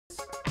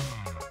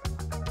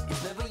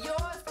It's never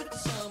yours, but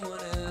it's someone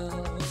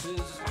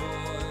else's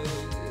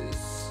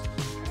voice.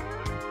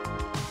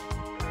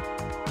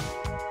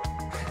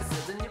 So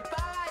then you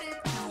bite it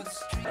to the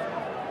street.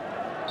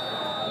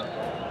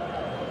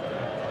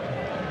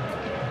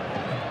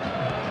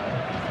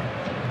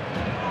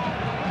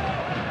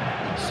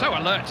 So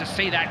alert to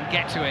see that and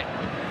get to it.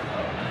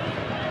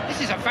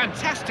 This is a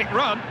fantastic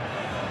run.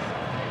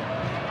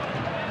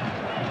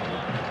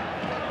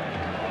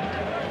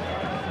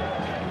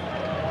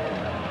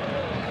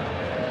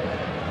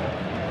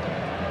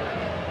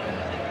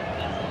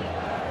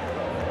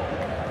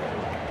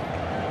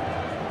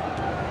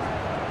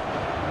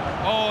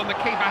 Oh, and the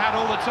keeper had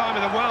all the time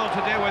in the world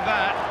to deal with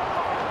that.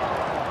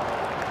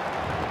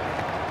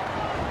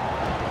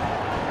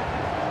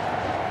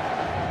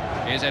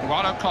 Here's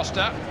Eduardo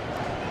Costa.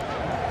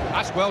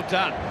 That's well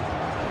done.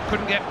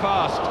 Couldn't get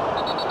past.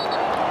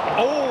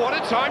 Oh, what a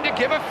time to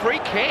give a free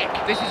kick.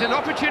 This is an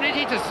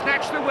opportunity to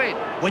snatch the win.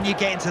 When you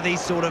get into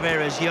these sort of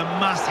areas, you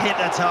must hit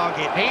the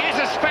target. He is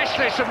a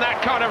specialist from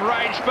that kind of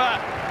range,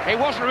 but it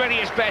wasn't really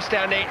his best,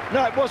 Andy.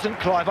 No, it wasn't,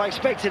 Clive. I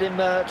expected him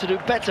to do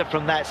better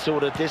from that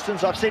sort of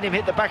distance. I've seen him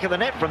hit the back of the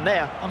net from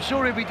there. I'm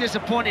sure he'll be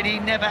disappointed he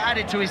never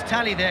added to his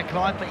tally there,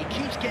 Clive, but he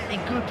keeps getting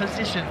in good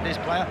position, this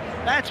player.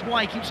 That's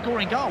why he keeps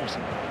scoring goals.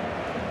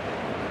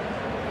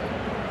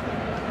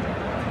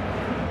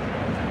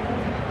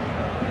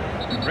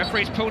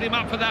 Referee's pulled him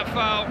up for that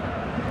foul.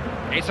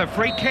 It's a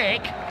free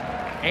kick.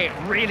 It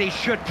really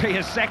should be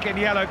a second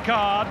yellow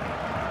card,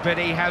 but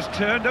he has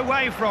turned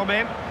away from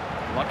him.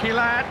 Lucky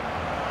lad.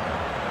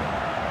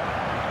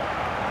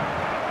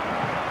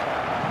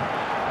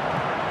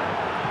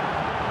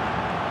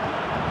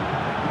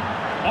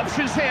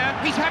 Options here.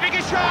 He's having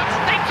a shot.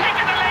 They've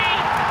taken the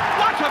lead.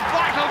 What a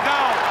vital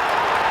goal.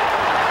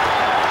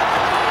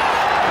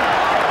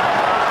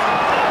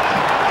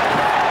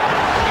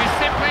 You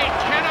simply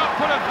cannot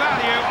put a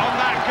value on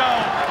that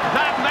goal.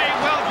 That may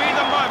well be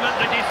the moment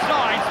that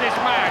decides this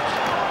match.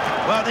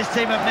 Well, this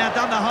team have now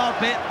done the hard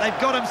bit. They've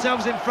got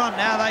themselves in front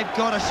now. They've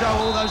got to show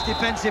all those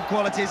defensive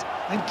qualities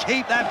and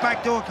keep that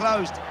back door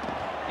closed.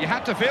 You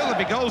had to feel there'd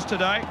be goals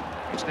today.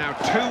 It's now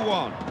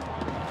 2-1.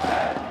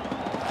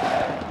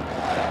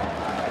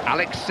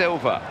 Alex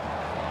Silva.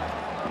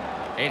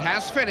 It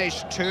has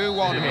finished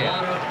 2-1 here.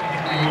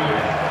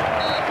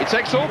 It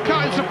takes all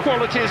kinds of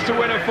qualities to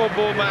win a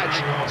football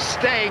match.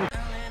 Staying